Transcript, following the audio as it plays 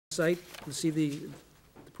site to see the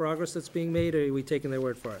progress that's being made, or are we taking their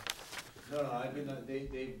word for it? No, I've been,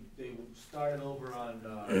 they started over on,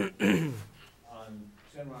 on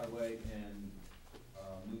Senrod Way and,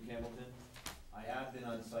 New Campbellton. I have been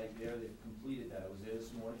on site there, they've completed that, I was there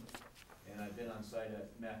this morning, and I've been on site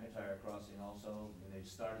at McIntyre Crossing also, and they've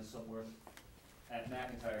started some work at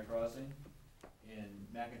McIntyre Crossing, and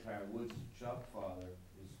McIntyre Woods' shop father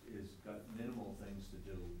is got minimal things to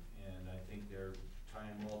do, and I think they're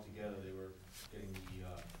tying them all together. They were getting the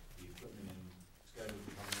equipment and scheduled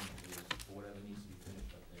to come in for whatever needs to be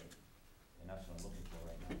finished up there, and that's what I'm looking for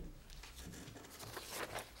right now.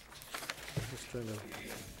 Just trying to,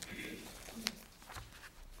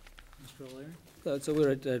 Mr. O'Leary? so we're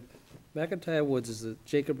at McIntyre Woods is the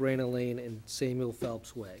Jacob Rayner Lane and Samuel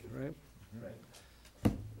Phelps Way, right?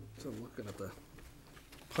 Right. So I'm looking at the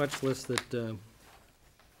punch list that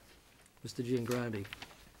Mr. Giangrandi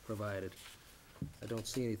provided. I don't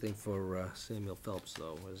see anything for Samuel Phelps,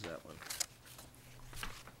 though. Where's that one?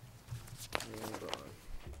 Hold on.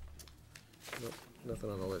 Nope, nothing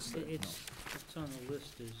on the list there. It's on the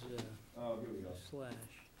list as Oh, here we go. slash.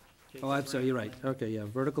 Oh, I'm sorry, you're right. Okay, yeah,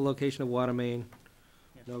 vertical location of water main,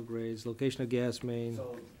 Yeah. no grades, location of gas main.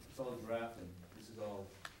 So, it's all drafting, this is all,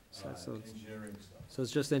 So it's- engineering stuff. So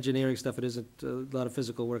it's just engineering stuff, it isn't a lot of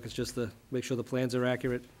physical work, it's just to make sure the plans are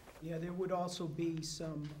accurate? Yeah, there would also be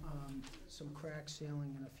some crack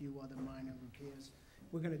sealing and a few other minor repairs.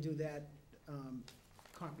 We're gonna do that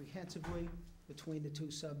comprehensively between the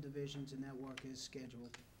two subdivisions, and that work is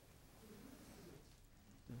scheduled.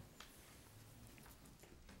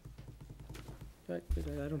 Right,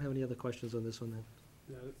 I don't have any other questions on this one then.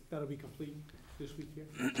 That'll be complete this week here.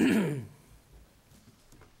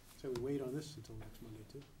 So we wait on this until next Monday,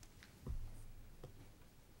 too.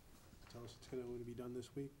 Tell us it's gonna be done this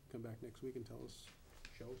week, come back next week and tell us,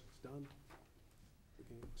 show us it's done. We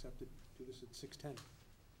can accept it, do this at 6:10.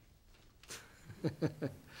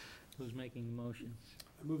 Who's making the motion?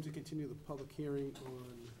 I move to continue the public hearing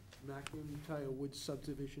on McIntyre Woods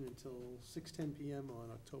subdivision until 6:10 PM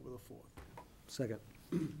on October the 4th. Second.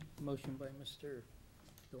 Motion by Mr.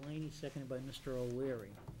 Delaney, seconded by Mr.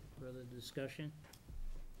 O'Leary. Further discussion?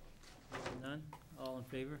 Hearing none? All in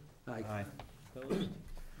favor? Aye. Opposed?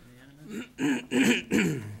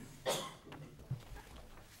 Unanimous?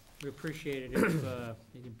 We appreciate it if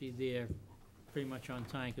you can be there pretty much on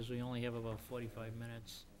time, because we only have about 45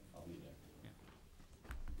 minutes. I'll be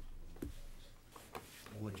there.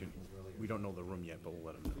 We'll let you, we don't know the room yet, but we'll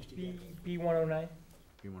let them know. B109?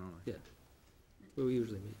 You want to? Yeah. Where we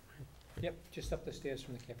usually meet. Yep, just up the stairs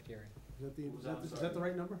from the cafeteria. Is that the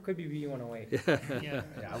right number? Could be B108. Yeah.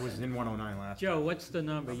 Yeah, I was in 109 last. Joe, what's the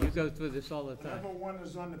number? You go through this all the time. Whatever one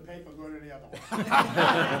is on the paper, go to the other one.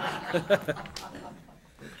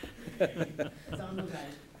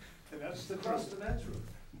 And that's the across the men's room,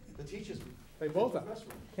 the teachers' room. They both are.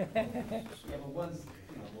 Yeah, but one's,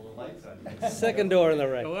 little lights on. Second door on the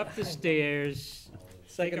right. Go up the stairs, take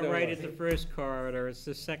Second a door right right. at the first corridor, it's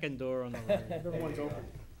the second door on the right. Everyone's open.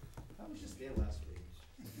 I was just there last week.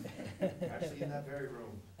 Actually, in that very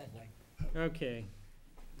room. Okay.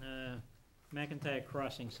 McIntyre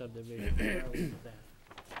Crossing subdivision, where are we with that?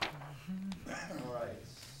 All right,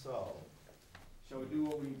 so, shall we do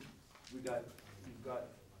what we've got,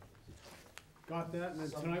 Got that, and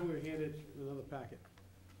then tonight we were handed another packet.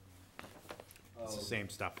 It's the same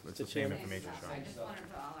stuff. It's The the same same information, I Sean. just wanted to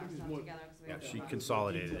put all our There's stuff more- together, because we Yeah, have. she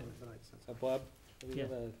consolidated it. Bob, do we Yeah.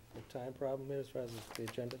 have a time problem here as far as the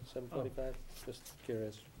agenda, 7:45? Just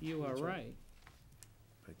curious. You are right.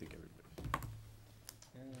 I think everybody.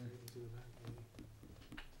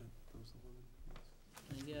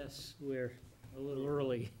 I guess we're a little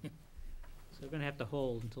early, so we're gonna have to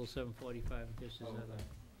hold until 7:45 in case there's Okay. other.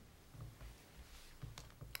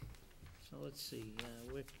 So let's see,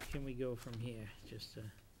 where can we go from here, just,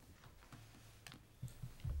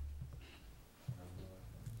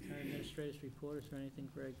 our administrator's report, is there anything,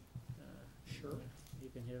 Greg? Sure. You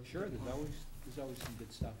can have. Sure, there's always some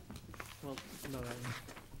good stuff. Well, no,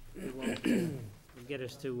 it will get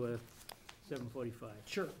us to 7:45.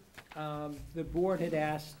 Sure. The board had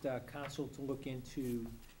asked council to look into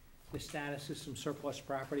the status of some surplus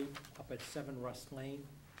property up at 7 Rust Lane.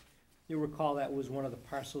 You'll recall that was one of the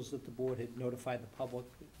parcels that the board had notified the public,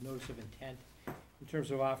 notice of intent, in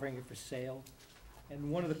terms of offering it for sale.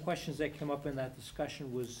 And one of the questions that came up in that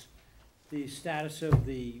discussion was the status of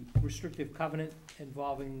the restrictive covenant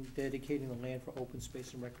involving dedicating the land for open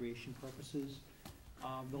space and recreation purposes.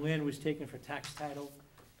 The land was taken for tax title,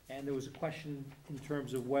 and there was a question in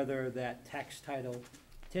terms of whether that tax title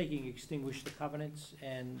taking extinguished the covenants,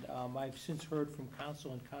 and I've since heard from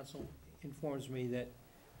council, and council informs me that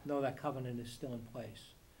no, that covenant is still in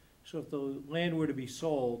place. So if the land were to be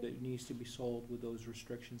sold, it needs to be sold with those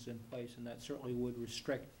restrictions in place, and that certainly would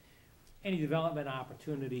restrict any development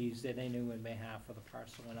opportunities that anyone may have for the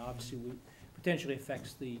parcel, and obviously potentially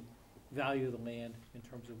affects the value of the land in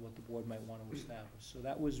terms of what the board might want to establish. So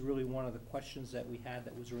that was really one of the questions that we had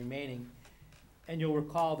that was remaining. And you'll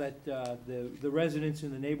recall that the residents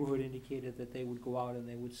in the neighborhood indicated that they would go out and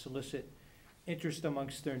they would solicit interest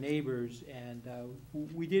amongst their neighbors, and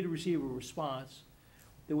we did receive a response.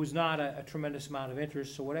 There was not a tremendous amount of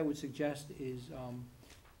interest, so what I would suggest is,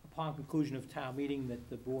 upon conclusion of town meeting, that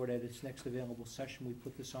the board at its next available session, we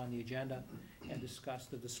put this on the agenda and discuss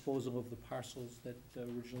the disposal of the parcels that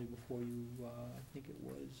originally before you, I think it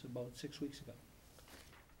was about 6 weeks ago.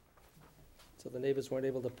 So the neighbors weren't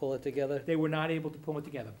able to pull it together? They were not able to pull it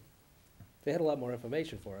together. They had a lot more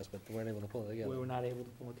information for us, but they weren't able to pull it together. We were not able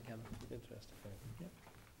to pull it together. Interesting.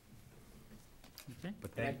 Okay.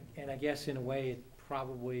 But And I guess in a way, it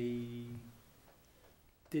probably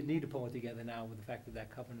did need to pull it together now with the fact that that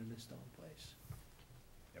covenant is still in place.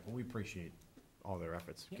 yeah, but we appreciate all their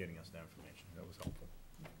efforts Yep. getting us that information. That was helpful.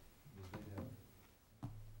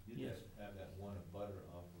 You Yes. did have that one abutter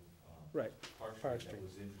off of, Right, Park Park Street that Street.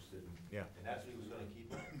 was interested in. Yeah. And that's what he was gonna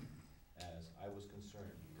keep it, as I was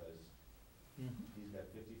concerned, because he's got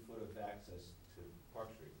 50 foot of access to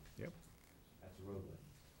Park Street. Yep. That's a roadway.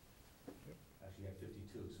 Yep. Actually, he had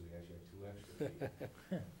 52, so he actually had 2 extra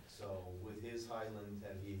feet. So with his highland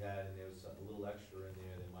that he had, and there was a little extra in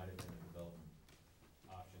there, there might have been a development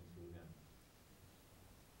option through him.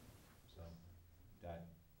 So, that,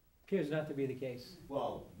 Appears not to be the case.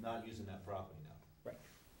 well, not using that property now. Right.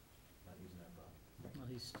 Not using that property. Well,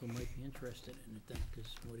 he still might be interested in it then,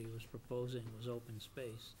 because what he was proposing was open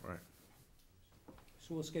space. Right.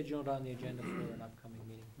 So we'll schedule it on the agenda for an upcoming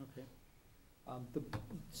meeting. Okay. The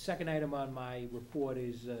second item on my report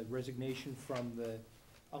is resignation from the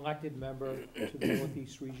elected member to the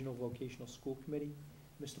Northeast Regional Vocational School Committee.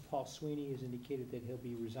 Mr. Paul Sweeney has indicated that he'll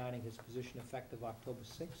be resigning his position effective October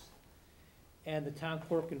 6th. And the town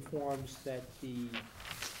clerk informs that the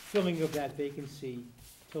filling of that vacancy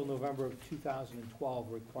till November of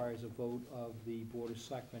 2012 requires a vote of the Board of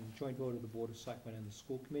Selectmen, joint vote of the Board of Selectmen and the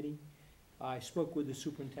school committee. I spoke with the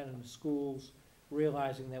superintendent of schools,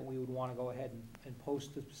 realizing that we would want to go ahead and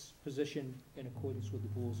post this position in accordance with the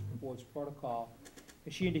board's protocol.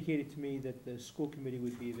 And she indicated to me that the school committee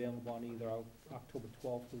would be available on either October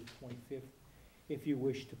 12th or the 25th, if you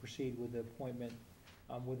wish to proceed with the appointment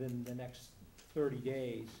within the next 30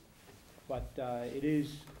 days. But it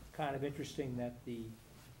is kind of interesting that the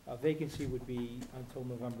vacancy would be until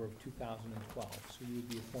November of 2012, so you would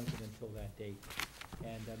be appointed until that date.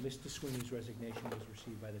 And Mr. Sweeney's resignation was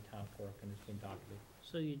received by the town clerk and has been docketed.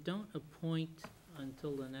 So you don't appoint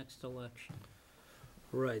until the next election?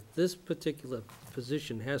 Right, this particular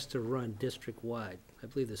position has to run district-wide. I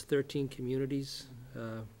believe there's 13 communities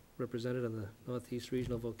represented on the Northeast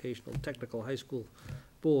Regional Vocational Technical High School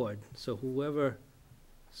Board. So whoever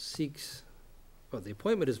seeks, well, the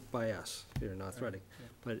appointment is by us here in North Reading, Yeah.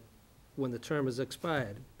 but when the term is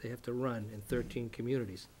expired, they have to run in 13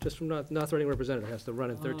 communities. Just from North Reading representative has to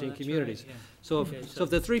run in Oh, 13 that's communities. right, yeah. So Okay, if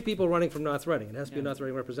there are 3 people running from North Reading, it has to be a Yeah. North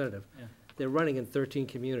Reading representative. Yeah. They're running in 13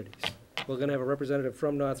 communities. We're gonna have a representative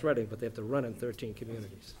from North Reading, but they have to run in 13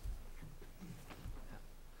 communities.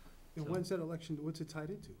 And So- when's that election, what's it tied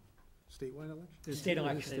into? Statewide election? The state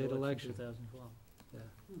election. State election. 2012. Yeah.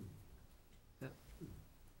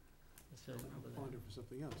 So, I'm pondering for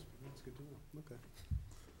something else, but that's good to know, okay.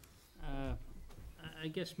 I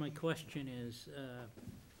guess my question is,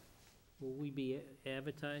 will we be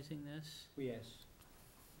advertising this? Yes.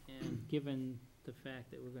 And given the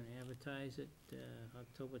fact that we're gonna advertise it,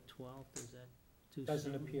 October 12th, is that too soon?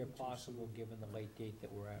 Doesn't appear possible, given the late date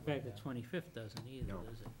that we're at In right fact, the now. 25th doesn't either, No.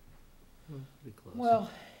 does it? Pretty close. Well,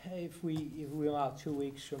 if we allow 2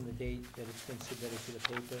 weeks from the date that it's been submitted to the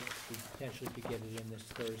paper, we potentially could get it in this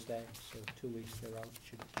Thursday, so 2 weeks thereout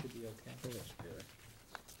should be okay. I think that should be all right.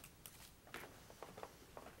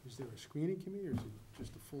 Is there a screening committee, or is it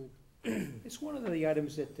just a full? It's one of the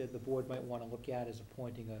items that the board might want to look at, is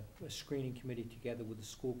appointing a screening committee together with the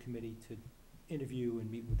school committee to interview and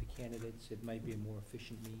meet with the candidates. It might be a more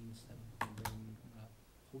efficient means than bringing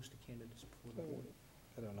a host of candidates before the board.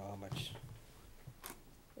 I don't know how much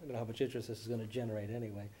interest this is gonna generate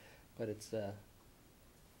anyway, but it's,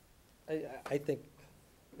 I think,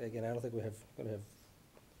 again, I don't think gonna have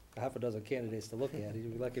a half a dozen candidates to look at.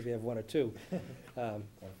 You'd be lucky if you have 1 or 2. Or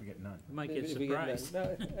if we get none. You might get If we none. surprised.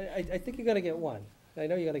 No, I think you're gonna get 1. I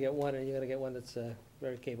know you're gonna get 1, and you're gonna get one that's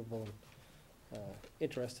very capable and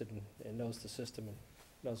interested and knows the system and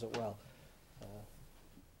knows it well.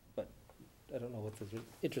 don't know what the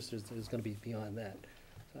interest is gonna be beyond that.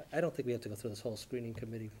 So I don't think we have to go through this whole screening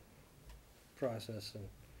committee process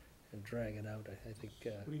and drag it out. I think,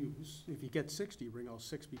 What do you, if you get 60, bring all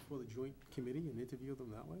 6 before the joint committee and interview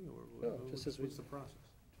them that way, or No, just as we- what's the process?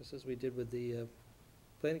 just as we did with the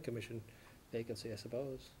planning commission vacancy, I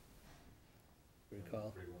suppose.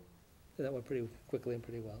 Recall. That went pretty quickly and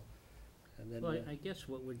pretty well. And then, Well, I guess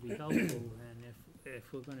what would be helpful, and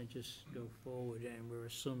if we're gonna just go forward, and we're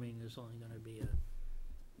assuming there's only gonna be a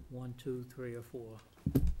 1, 2, 3, or 4.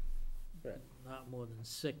 Right. Not more than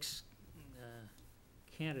 6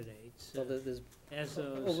 candidates. so there's, As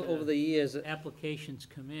over those the years, applications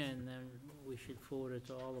come in, then we should forward it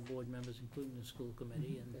to all the board members, including the school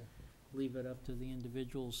committee, and Yeah. leave it up to the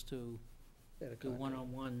individuals to yeah, the do contract.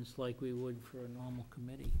 one-on-ones like we would for a normal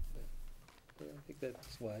committee. Yeah, I think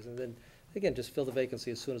that's wise. And then, again, just fill the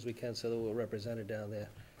vacancy as soon as we can so that we're represented down there.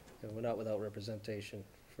 And we're not without representation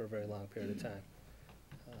for a very long period of time.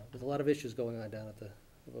 There's a lot of issues going on down at the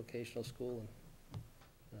vocational school,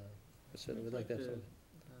 and certainly we'd like to have some.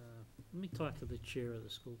 Let me talk to the chair of the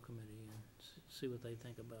school committee and see what they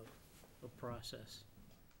think about the process.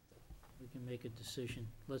 We can make a decision.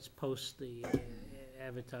 Let's post the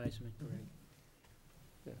advertisement, Greg.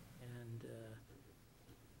 Yeah. And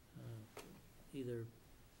either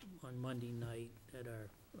on Monday night at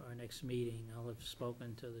our next meeting, I'll have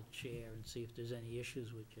spoken to the chair and see if there's any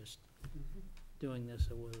issues with just doing this,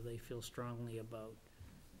 or whether they feel strongly about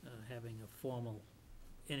having a formal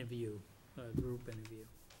interview, group interview.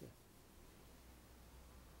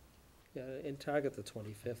 Yeah, and target the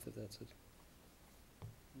 25th, if that's it.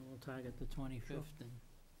 And we'll target the 25th, and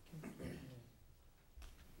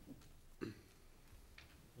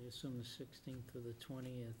I assume the 16th or the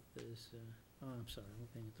 20th is, oh, I'm sorry, I'm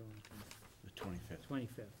looking at the wrong thing. The 25th.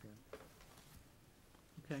 25th, yeah.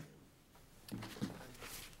 Okay,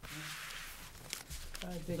 I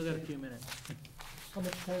think still got a that- few minutes. How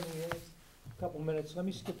much time we have? A couple minutes. Let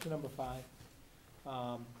me skip to number 5.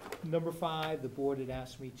 Number 5, the board had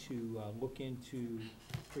asked me to look into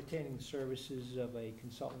retaining the services of a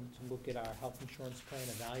consultant to look at our health insurance plan,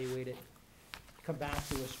 evaluate it, come back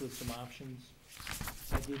to us with some options.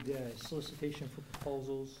 I did a solicitation for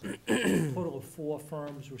proposals. A total of 4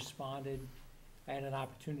 firms responded. I had an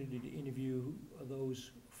opportunity to interview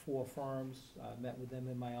those 4 firms, met with them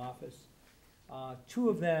in my office. 2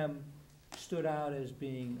 of them stood out as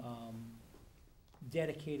being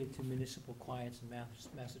dedicated to municipal clients in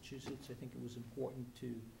Massachusetts. I think it was important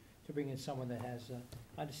to bring in someone that has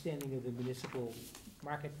understanding of the municipal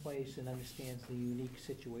marketplace and understands the unique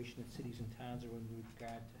situation that cities and towns are in with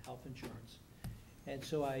regard to health insurance. And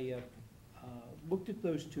so I looked at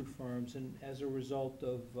those 2 firms, and as a result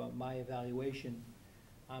of my evaluation,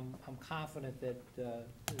 I'm confident that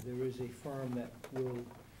there is a firm that will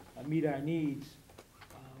meet our needs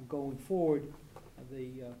going forward.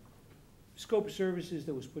 The scope of services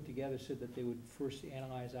that was put together said that they would first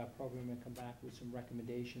analyze our program and come back with some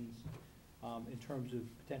recommendations in terms of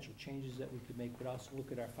potential changes that we could make, but also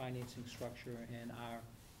look at our financing structure and our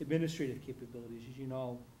administrative capabilities. As you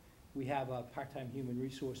know, we have a part-time human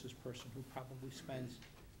resources person who probably spends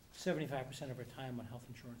 75% of her time on health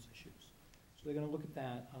insurance issues. So they're gonna look at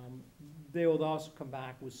that. They will also come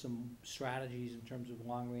back with some strategies in terms of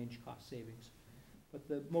long-range cost savings. But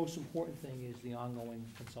the most important thing is the ongoing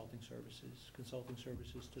consulting services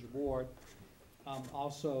to the board.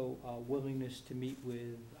 Also, willingness to meet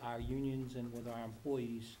with our unions and with our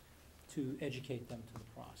employees to educate them to the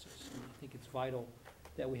process. And I think it's vital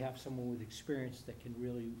that we have someone with experience that can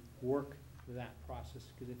really work that process,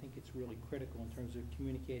 because I think it's really critical in terms of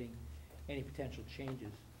communicating any potential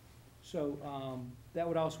changes. So that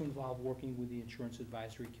would also involve working with the Insurance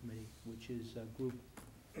Advisory Committee, which is a group,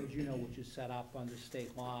 as you know, which is set up under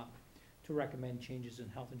state law to recommend changes in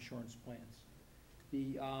health insurance plans.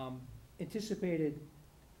 The anticipated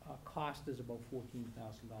cost is about $14,000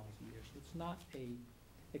 a year, so it's not a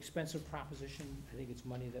expensive proposition. I think it's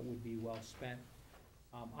money that would be well spent.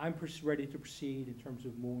 I'm ready to proceed in terms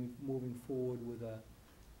of moving forward with a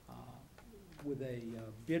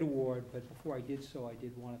bid award, but before I did so, I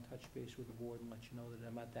did want to touch base with the board and let you know that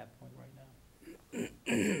I'm at that point right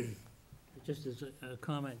now. Just as a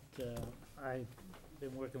comment, I've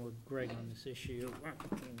been working with Greg on this issue,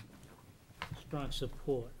 strong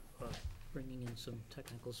support of bringing in some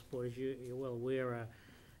technical support. As you're well aware,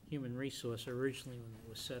 human resource originally, when it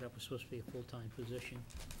was set up, was supposed to be a full-time position.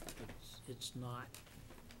 It's not,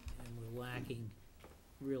 and we're lacking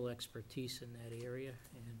real expertise in that area.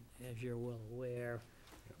 And as you're well aware,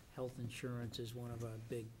 health insurance is one of our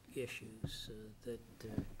big issues that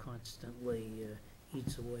constantly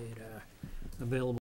eats away at our available